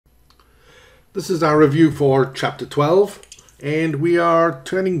This is our review for Chapter 12, and we are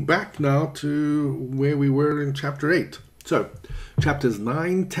turning back now to where we were in Chapter 8. So, Chapters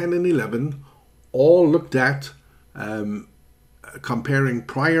 9, 10, and 11 all looked at comparing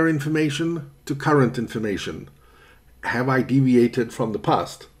prior information to current information. Have I deviated from the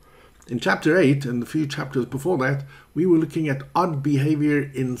past? In Chapter 8 and the few chapters before that, we were looking at odd behavior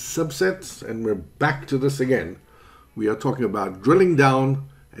in subsets, and we're back to this again. We are talking about drilling down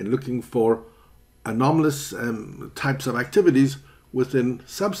and looking for anomalous types of activities within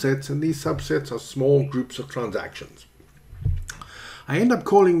subsets, and these subsets are small groups of transactions. I end up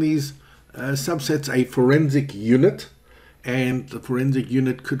calling these subsets a forensic unit, and the forensic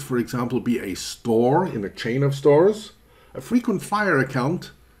unit could, for example, be a store in a chain of stores, a frequent flyer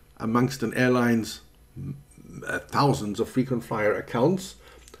account amongst an airline's thousands of frequent flyer accounts,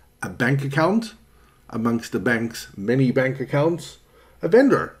 a bank account amongst the bank's many bank accounts, a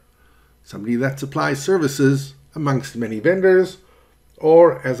vendor, somebody that supplies services amongst many vendors,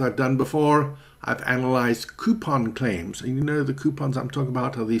 or, as I've done before, I've analyzed coupon claims. And you know the coupons I'm talking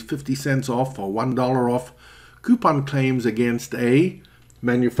about are these 50 cents off or $1 off coupon claims against a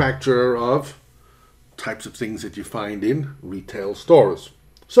manufacturer of types of things that you find in retail stores.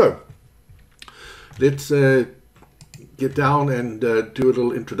 So, let's get down and do a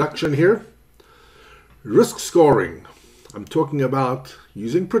little introduction here. Risk scoring. I'm talking about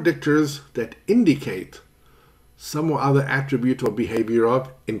using predictors that indicate some or other attribute or behavior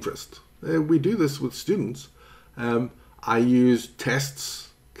of interest. We do this with students. I use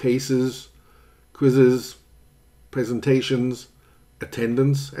tests, cases, quizzes, presentations,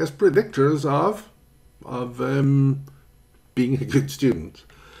 attendance as predictors of being a good student.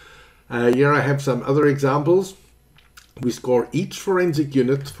 Here I have some other examples. We score each forensic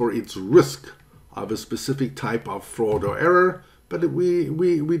unit for its risk of a specific type of fraud or error, but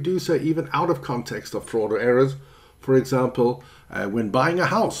we do so even out of context of fraud or errors. For example, when buying a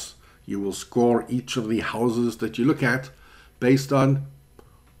house, you will score each of the houses that you look at based on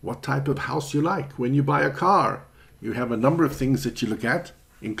what type of house you like. When you buy a car, you have a number of things that you look at,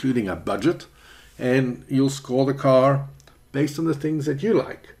 including a budget, and you'll score the car based on the things that you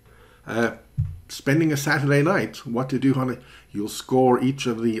like. Spending a Saturday night, what to do on it, you'll score each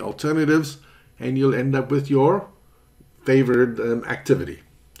of the alternatives, and you'll end up with your favored activity.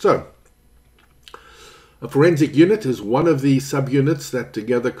 So, a forensic unit is one of the subunits that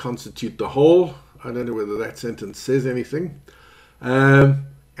together constitute the whole. I don't know whether that sentence says anything. And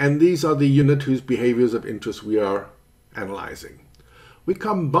these are the unit whose behaviors of interest we are analyzing. We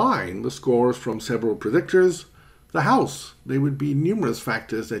combine the scores from several predictors. The house, there would be numerous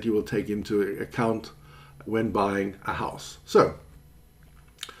factors that you will take into account when buying a house. So,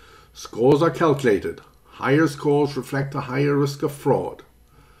 scores are calculated. Higher scores reflect a higher risk of fraud.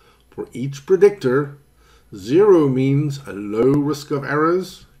 For each predictor, 0 means a low risk of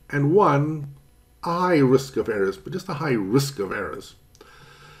errors, and 1, a high risk of errors, but just a high risk of errors.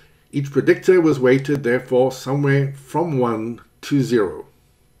 Each predictor was weighted, therefore, somewhere from 1 to 0.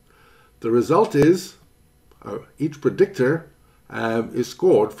 The result is, each predictor is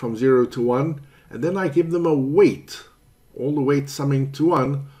scored from 0 to 1, and then I give them a weight, all the weights summing to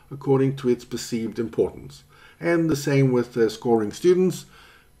 1, according to its perceived importance. And the same with scoring students.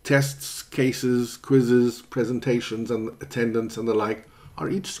 Tests, cases, quizzes, presentations, and attendance and the like are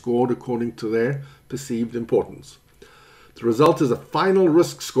each scored according to their perceived importance. The result is a final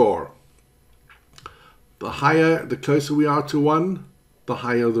risk score. The closer we are to 1, the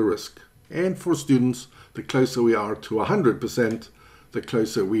higher the risk. And for students, the closer we are to 100%, the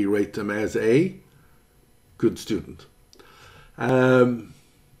closer we rate them as a good student.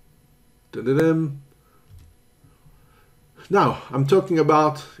 Now, I'm talking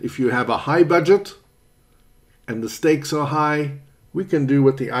about if you have a high budget and the stakes are high, we can do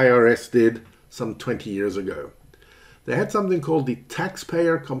what the IRS did some 20 years ago. They had something called the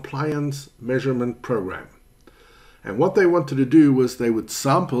Taxpayer Compliance Measurement Program. And what they wanted to do was they would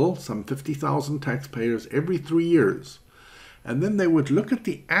sample some 50,000 taxpayers every 3 years. And then they would look at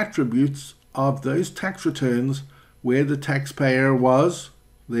the attributes of those tax returns where the taxpayer was,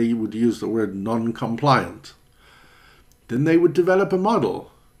 they would use the word non-compliant. Then they would develop a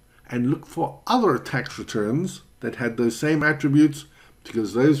model and look for other tax returns that had those same attributes,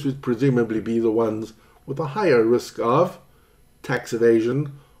 because those would presumably be the ones with a higher risk of tax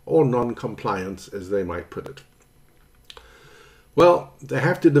evasion or non-compliance, as they might put it. Well, they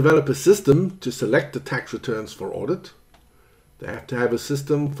have to develop a system to select the tax returns for audit. They have to have a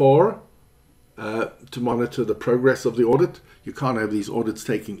system for to monitor the progress of the audit. You can't have these audits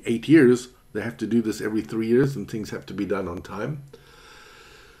taking 8 years. They have to do this every 3 years, and things have to be done on time.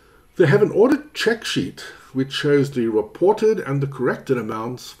 They have an audit check sheet which shows the reported and the corrected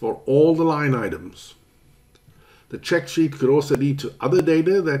amounts for all the line items. The check sheet could also lead to other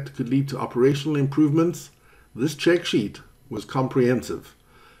data that could lead to operational improvements. This check sheet was comprehensive.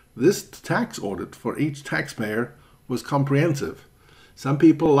 This tax audit for each taxpayer was comprehensive. Some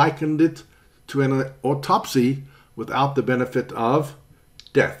people likened it to an autopsy without the benefit of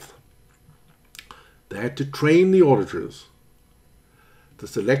death. They had to train the auditors. The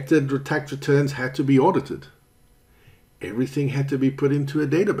selected tax returns had to be audited. Everything had to be put into a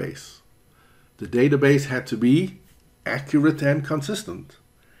database. The database had to be accurate and consistent.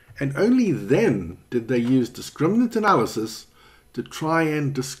 And only then did they use discriminant analysis to try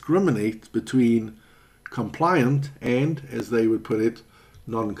and discriminate between compliant and, as they would put it,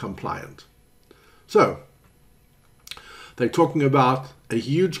 non-compliant. So, they're talking about a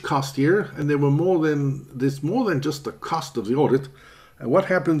huge cost here, and there's more than just the cost of the audit. What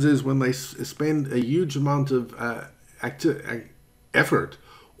happens is when they spend a huge amount of effort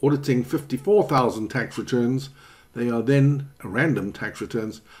auditing 54,000 tax returns, they are then random tax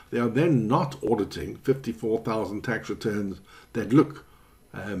returns. They are then not auditing 54,000 tax returns that look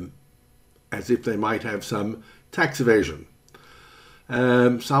as if they might have some tax evasion.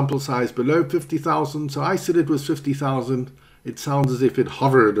 Sample size below 50,000. So I said it was 50,000. It sounds as if it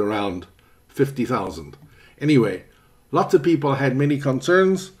hovered around 50,000. Anyway, lots of people had many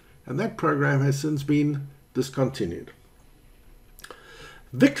concerns, and that program has since been discontinued.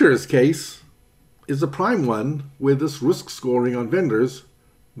 Victor's case is a prime one where this risk scoring on vendors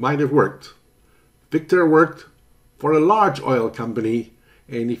might have worked. Victor worked for a large oil company,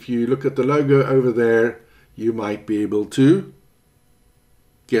 and if you look at the logo over there, you might be able to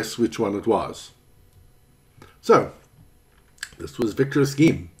guess which one it was. So, this was Victor's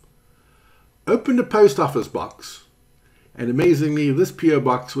scheme. Opened a post office box, and amazingly, this PO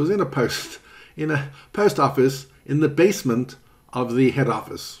box was in a post office in the basement of the head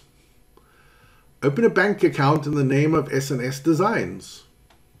office. Open a bank account in the name of S&S Designs.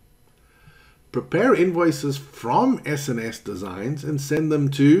 Prepare invoices from S&S Designs and send them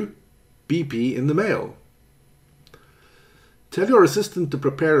to BP in the mail. Tell your assistant to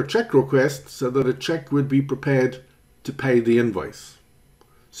prepare a check request so that a check would be prepared to pay the invoice.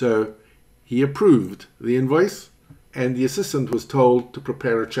 So he approved the invoice, and the assistant was told to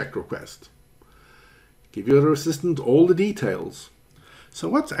prepare a check request. Give your assistant all the details. So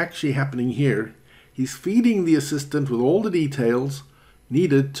what's actually happening here? He's feeding the assistant with all the details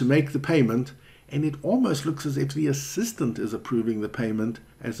needed to make the payment, and it almost looks as if the assistant is approving the payment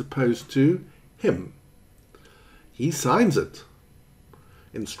as opposed to him. He signs it.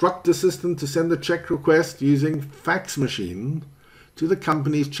 Instruct the assistant to send the check request using fax machine to the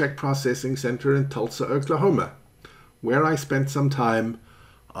company's check processing center in Tulsa, Oklahoma, where I spent some time,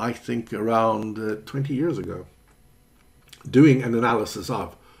 I think around 20 years ago, doing an analysis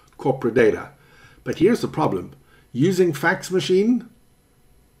of corporate data. But here's the problem. Using fax machine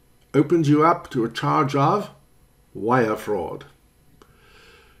opens you up to a charge of wire fraud.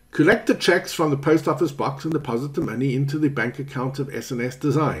 Collect the checks from the post office box and deposit the money into the bank account of S&S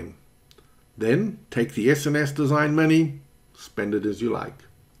Design. Then take the S&S Design money, spend it as you like.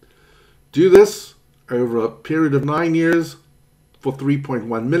 Do this over a period of 9 years for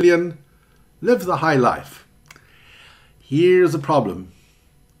 3.1 million. Live the high life. Here's a problem.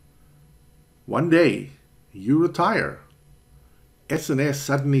 One day you retire. S&S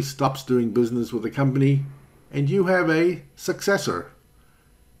suddenly stops doing business with the company, and you have a successor.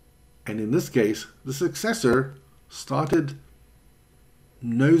 And in this case, the successor started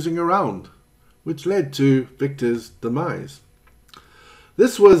nosing around, which led to Victor's demise.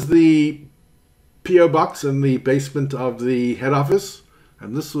 This was the PO box in the basement of the head office,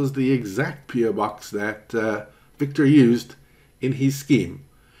 and this was the exact PO box that Victor used in his scheme.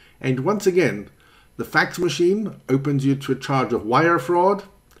 And once again, the fax machine opens you to a charge of wire fraud.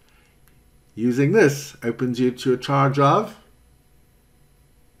 Using this opens you to a charge of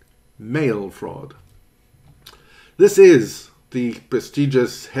mail fraud. This is the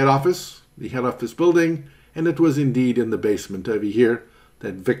prestigious head office, the head office building, and it was indeed in the basement over here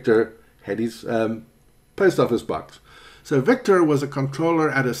that Victor had his post office box. So Victor was a controller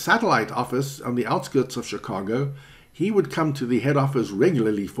at a satellite office on the outskirts of Chicago. He would come to the head office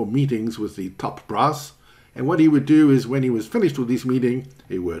regularly for meetings with the top brass, and what he would do is when he was finished with his meeting,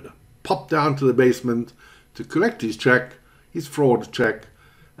 he would pop down to the basement to collect his check, his fraud check,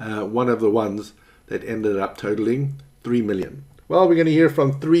 one of the ones that ended up totaling 3 million. Well, we're going to hear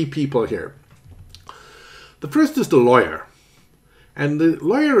from 3 people here. The first is the lawyer. And the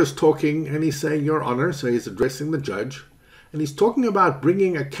lawyer is talking and he's saying, Your Honor, so he's addressing the judge, And he's talking about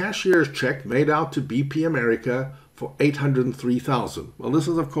bringing a cashier's check made out to BP America for $803,000. Well, this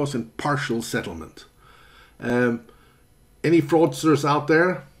is, of course, in partial settlement. Any fraudsters out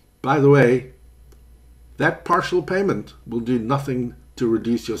there? By the way, that partial payment will do nothing to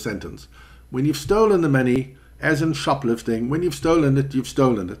reduce your sentence. When you've stolen the money, as in shoplifting, when you've stolen it, you've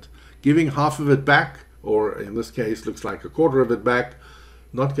stolen it. Giving half of it back, or in this case, looks like a quarter of it back,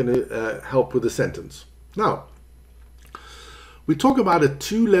 not going to help with the sentence. Now, we talk about a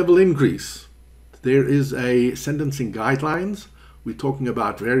 2-level increase. There is a sentencing guidelines. We're talking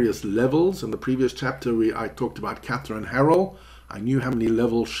about various levels. In the previous chapter, I talked about Catherine Harrell. I knew how many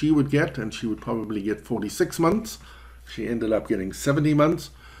levels she would get, and she would probably get 46 months. She ended up getting 70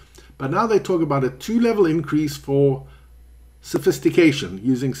 months. But now they talk about a 2-level increase for sophistication,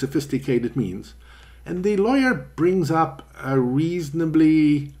 using sophisticated means. And the lawyer brings up a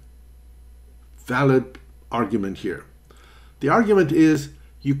reasonably valid argument here. The argument is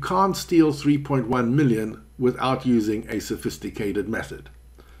you can't steal 3.1 million without using a sophisticated method.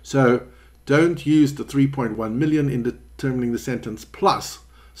 So don't use the 3.1 million in determining the sentence plus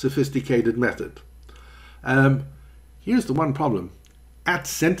sophisticated method. Here's the one problem. At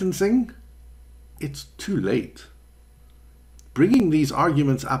sentencing, it's too late. Bringing these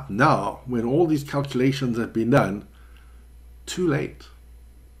arguments up now, when all these calculations have been done, too late.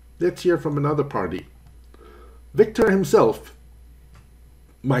 Let's hear from another party. Victor himself,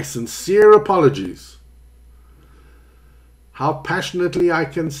 my sincere apologies. How passionately I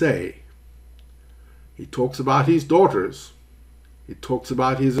can say. He talks about his daughters. He talks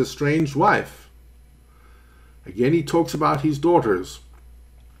about his estranged wife. Again, he talks about his daughters.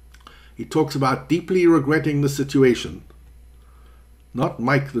 He talks about deeply regretting the situation. Not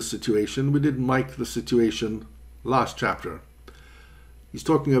Mike the situation. We did Mike the situation last chapter. He's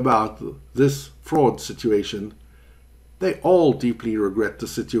talking about this fraud situation. They all deeply regret the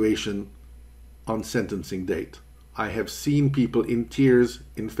situation on sentencing date. I have seen people in tears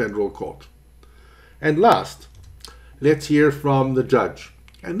in federal court. And last, let's hear from the judge.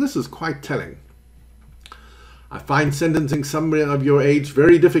 And this is quite telling. I find sentencing somebody of your age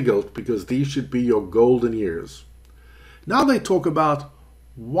very difficult because these should be your golden years. Now they talk about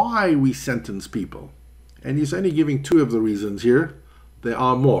why we sentence people. And he's only giving 2 of the reasons here. There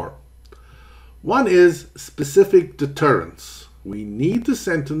are more. One is specific deterrence. We need the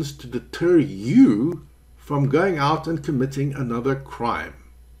sentence to deter you from going out and committing another crime.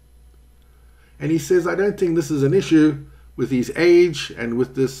 And he says, I don't think this is an issue with his age and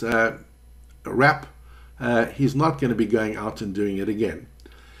with this rap. He's not going to be going out and doing it again.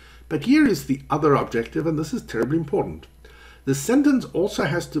 But here is the other objective, and this is terribly important. The sentence also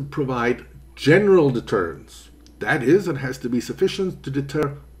has to provide general deterrence. That is, it has to be sufficient to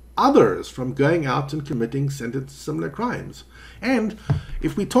deter others from going out and committing similar crimes. And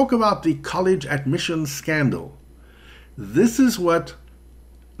if we talk about the college admissions scandal, this is what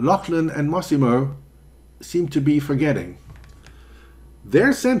Lachlan and Massimo seem to be forgetting.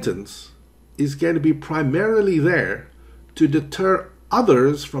 Their sentence is going to be primarily there to deter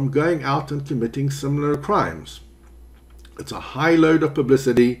others from going out and committing similar crimes. It's a high load of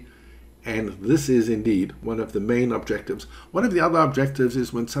publicity, and this is indeed one of the main objectives. One of the other objectives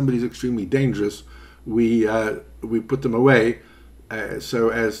is when somebody's extremely dangerous, we put them away so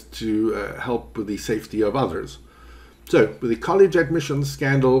as to help with the safety of others. So with the college admissions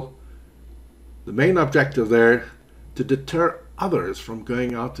scandal, the main objective there, to deter others from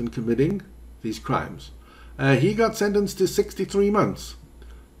going out and committing these crimes. He got sentenced to 63 months.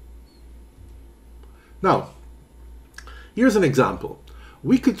 Now, here's an example.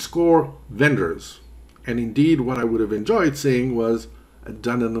 We could score vendors, and indeed what I would have enjoyed seeing was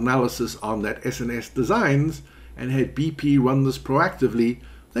done an analysis on that S&S Designs, and had BP run this proactively,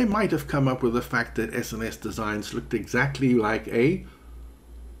 they might have come up with the fact that S&S Designs looked exactly like a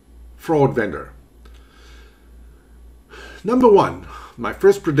fraud vendor. Number 1, my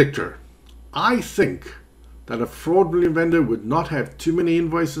first predictor. I think that a fraudulent vendor would not have too many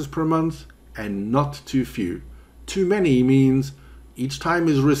invoices per month and not too few. Too many means each time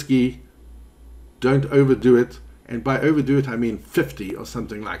is risky, don't overdo it, and by overdo it I mean 50 or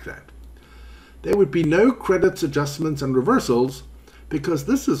something like that. There would be no credits, adjustments and reversals because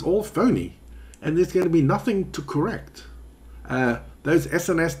this is all phony and there's going to be nothing to correct. Those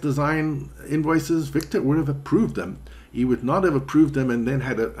S&S Design invoices, Victor would have approved them. He would not have approved them and then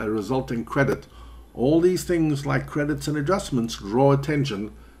had a resulting credit. All these things like credits and adjustments draw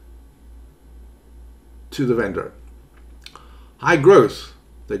attention to the vendor. High growth,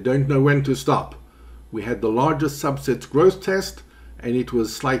 they don't know when to stop. We had the largest subsets growth test and it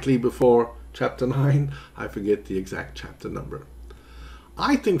was slightly before chapter 9, I forget the exact chapter number.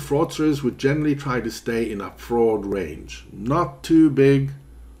 I think fraudsters would generally try to stay in a fraud range, not too big,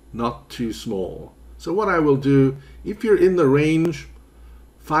 not too small. So what I will do, if you're in the range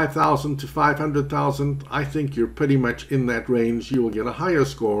 5,000 to 500,000, I think you're pretty much in that range. You will get a higher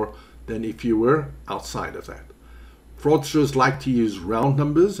score than if you were outside of that. Fraudsters like to use round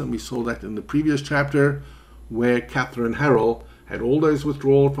numbers, and we saw that in the previous chapter where Catherine Harrell had all those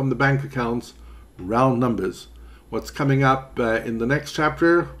withdrawals from the bank accounts, round numbers. What's coming up in the next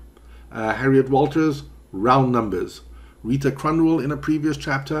chapter, Harriet Walters, round numbers. Rita Crunwell in a previous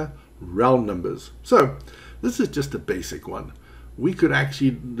chapter, round numbers. So this is just a basic one. We could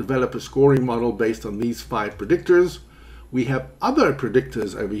actually develop a scoring model based on these 5 predictors. We have other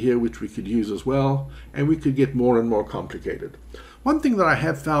predictors over here which we could use as well, and we could get more and more complicated. One thing that I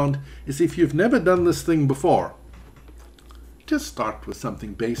have found is if you've never done this thing before, just start with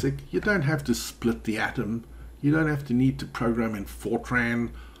something basic. You don't have to split the atom. You don't have to need to program in Fortran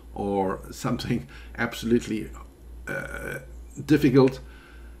or something absolutely difficult.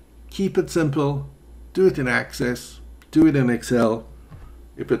 Keep it simple. Do it in Access. Do it in Excel.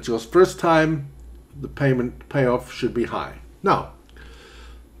 If it's your first time, the payoff should be high. Now,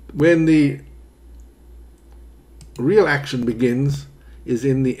 when the real action begins is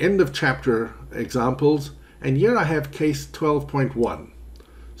in the end of chapter examples, and here I have case 12.1.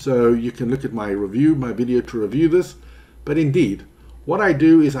 So you can look at my video to review this. But indeed, what I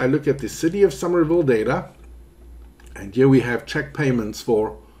do is I look at the City of Somerville data, and here we have check payments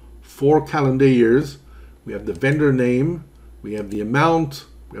for 4 calendar years. We have the vendor name, we have the amount,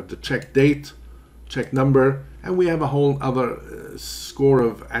 we have the check date, check number, and we have a whole other score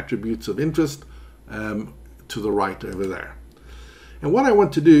of attributes of interest to the right over there. And what I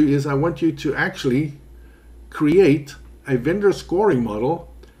want to do is I want you to actually create a vendor scoring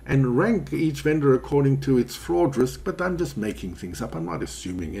model and rank each vendor according to its fraud risk, but I'm just making things up. I'm not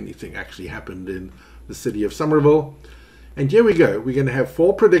assuming anything actually happened in the City of Somerville. And here we go. We're going to have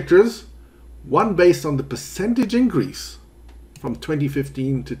 4 predictors, one based on the percentage increase from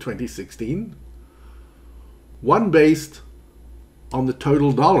 2015 to 2016, one based on the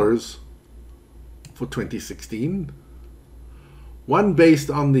total dollars for 2016, one based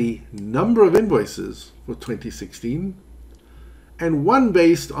on the number of invoices for 2016, and one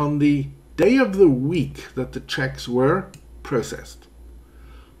based on the day of the week that the checks were processed.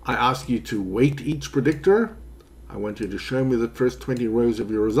 I ask you to weight each predictor. I want you to show me the first 20 rows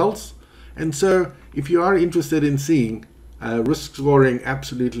of your results. And so if you are interested in seeing risk scoring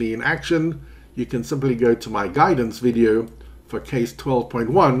absolutely in action, you can simply go to my guidance video for case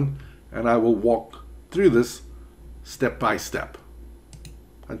 12.1, and I will walk through this step by step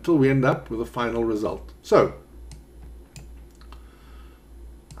until we end up with a final result. So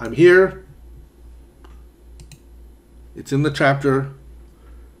I'm here. It's in the chapter.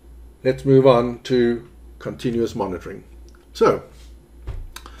 Let's move on to continuous monitoring. So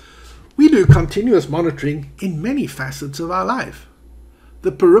we do continuous monitoring in many facets of our life.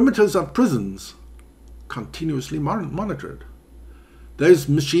 The perimeters of prisons, continuously monitored. Those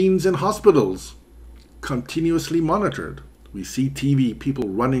machines in hospitals, continuously monitored. We see TV, people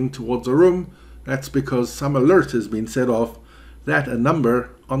running towards a room. That's because some alert has been set off that a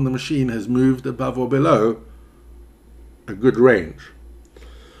number on the machine has moved above or below a good range.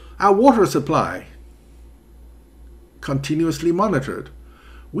 Our water supply, continuously monitored.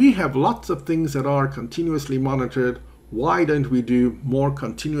 We have lots of things that are continuously monitored. Why don't we do more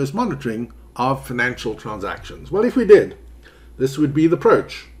continuous monitoring of financial transactions? Well, if we did, this would be the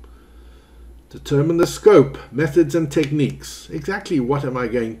approach. Determine the scope, methods, and techniques. Exactly what am I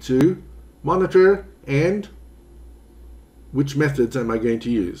going to monitor and which methods am I going to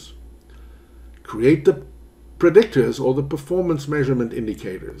use? Create the predictors or the performance measurement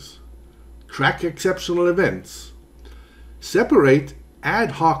indicators. Track exceptional events. Separate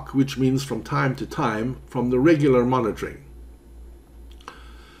ad hoc, which means from time to time, from the regular monitoring.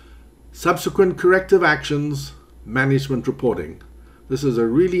 Subsequent corrective actions, management reporting. This is a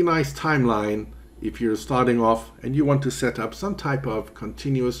really nice timeline if you're starting off and you want to set up some type of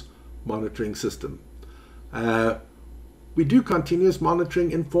continuous monitoring system. We do continuous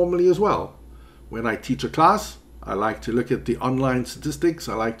monitoring informally as well. When I teach a class, I like to look at the online statistics.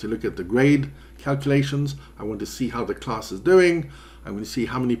 I like to look at the grade calculations. I want to see how the class is doing. I want to see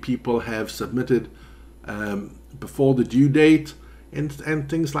how many people have submitted before the due date and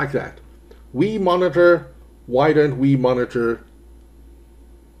things like that. We monitor. Why don't we monitor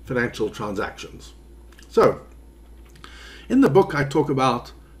financial transactions? So in the book I talk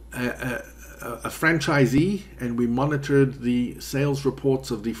about a franchisee and we monitored the sales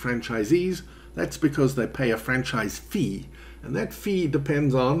reports of the franchisees, that's because they pay a franchise fee. And that fee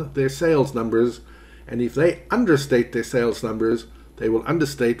depends on their sales numbers. And if they understate their sales numbers, they will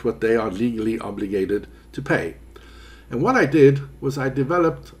understate what they are legally obligated to pay. And what I did was I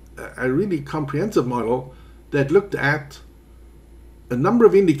developed a really comprehensive model that looked at a number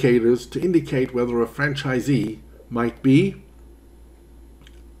of indicators to indicate whether a franchisee might be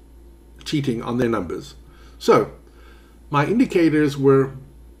cheating on their numbers. So my indicators were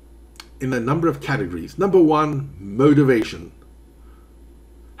in a number of categories. Number one, motivation.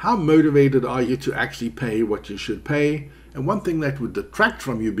 How motivated are you to actually pay what you should pay? And one thing that would detract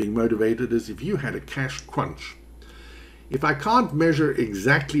from you being motivated is if you had a cash crunch. If I can't measure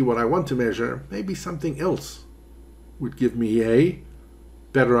exactly what I want to measure, maybe something else would give me a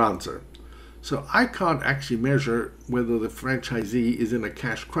better answer. So I can't actually measure whether the franchisee is in a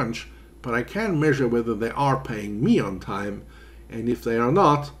cash crunch, but I can measure whether they are paying me on time. And if they are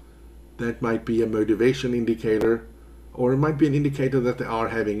not, that might be a motivation indicator, or it might be an indicator that they are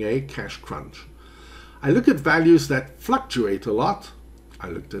having a cash crunch. I look at values that fluctuate a lot. I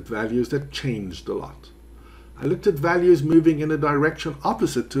looked at values that changed a lot. I looked at values moving in a direction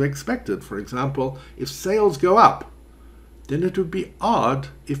opposite to expected. For example, if sales go up, then it would be odd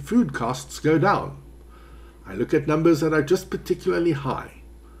if food costs go down. I look at numbers that are just particularly high.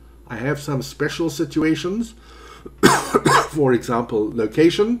 I have some special situations, for example,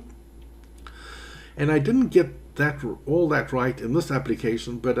 location. And I didn't get all that right in this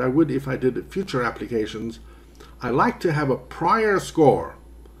application, but I would if I did future applications. I like to have a prior score.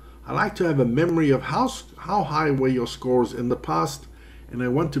 I like to have a memory of how high were your scores in the past, and I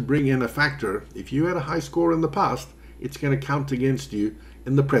want to bring in a factor. If you had a high score in the past, it's going to count against you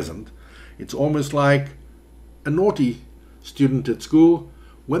in the present. It's almost like a naughty student at school.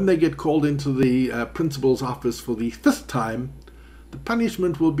 When they get called into the principal's office for the 5th time, the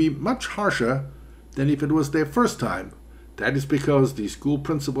punishment will be much harsher than if it was their first time. That is because the school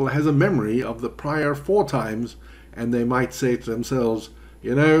principal has a memory of the prior 4 times, and they might say to themselves,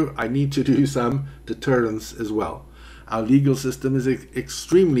 you know, I need to do some deterrence as well. Our legal system is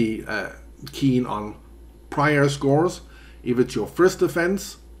extremely keen on prior scores. If it's your first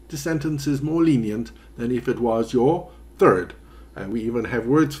offense, the sentence is more lenient than if it was your 3rd. We even have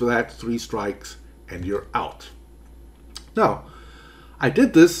words for that, 3 strikes and you're out. Now, I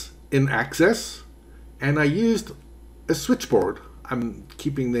did this in Access, and I used a switchboard. I'm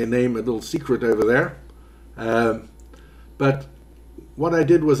keeping their name a little secret over there. But what I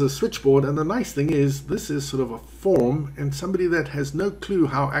did was a switchboard, and the nice thing is this is sort of a form, and somebody that has no clue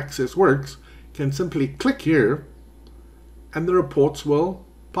how Access works can simply click here and the reports will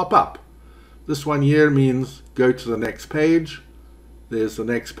pop up. This one here means go to the next page. There's the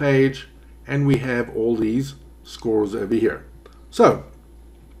next page, and we have all these scores over here. So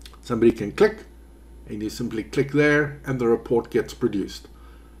somebody can click, and you simply click there and the report gets produced.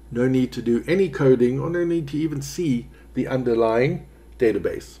 No need to do any coding, or no need to even see the underlying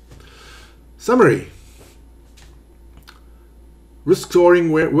database. Summary. Risk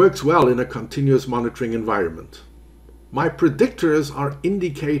scoring works well in a continuous monitoring environment. My predictors are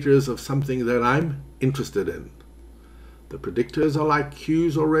indicators of something that I'm interested in. The predictors are like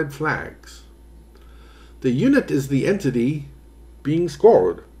cues or red flags. The unit is the entity being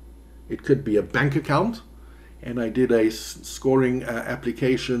scored. It could be a bank account, and I did a scoring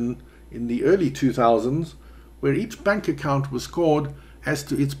application in the early 2000s where each bank account was scored as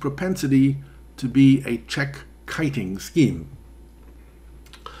to its propensity to be a check kiting scheme.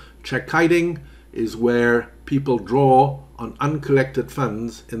 Check kiting is where people draw on uncollected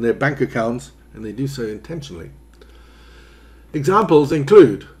funds in their bank accounts, and they do so intentionally. Examples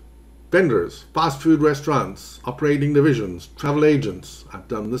include vendors, fast food restaurants, operating divisions, travel agents. I've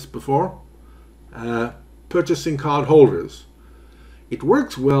done this before. Purchasing card holders. It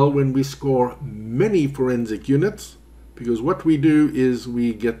works well when we score many forensic units, because what we do is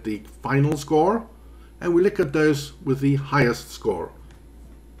we get the final score and we look at those with the highest score.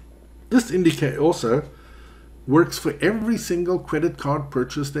 This indicator also works for every single credit card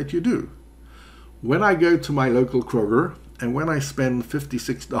purchase that you do. When I go to my local Kroger and when I spend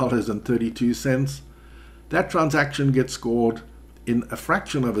 $56.32, that transaction gets scored in a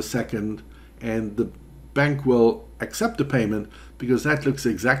fraction of a second, and the bank will accept the payment because that looks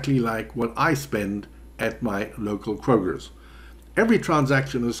exactly like what I spend at my local Kroger's. Every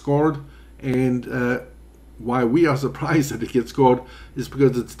transaction is scored, and why we are surprised that it gets scored is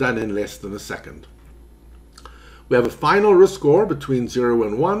because it's done in less than a second. We have a final risk score between 0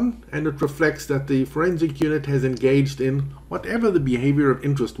 and 1, and it reflects that the forensic unit has engaged in whatever the behavior of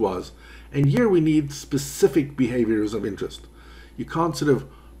interest was. And here we need specific behaviors of interest. You can't sort of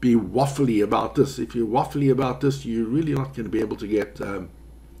be waffly about this. If you're waffly about this, you're really not going to be able to get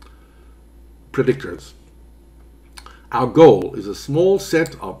predictors. Our goal is a small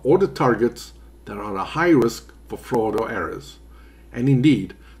set of audit targets that are a high risk for fraud or errors. And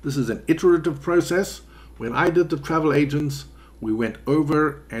indeed, this is an iterative process. When I did the travel agents, we went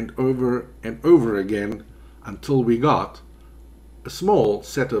over and over and over again until we got a small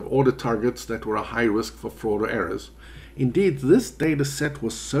set of audit targets that were a high risk for fraud or errors. Indeed, this data set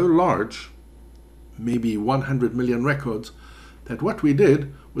was so large, maybe 100 million records, that what we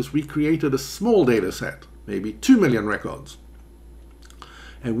did was we created a small data set, maybe 2 million records.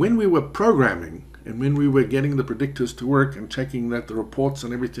 And when we were programming and when we were getting the predictors to work and checking that the reports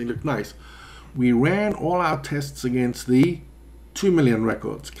and everything looked nice, we ran all our tests against the 2 million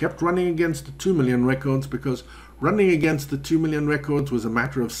records, kept running against the 2 million records, because running against the 2 million records was a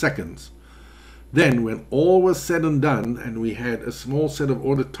matter of seconds. Then, when all was said and done, and we had a small set of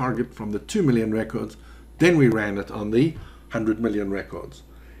audit target from the 2 million records, then we ran it on the 100 million records.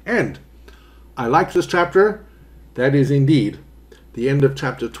 And I like this chapter. That is indeed the end of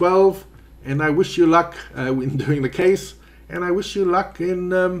chapter 12. And I wish you luck in doing the case. And I wish you luck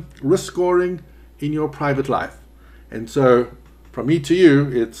in risk scoring in your private life. And so, from me to you,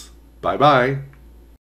 it's bye-bye.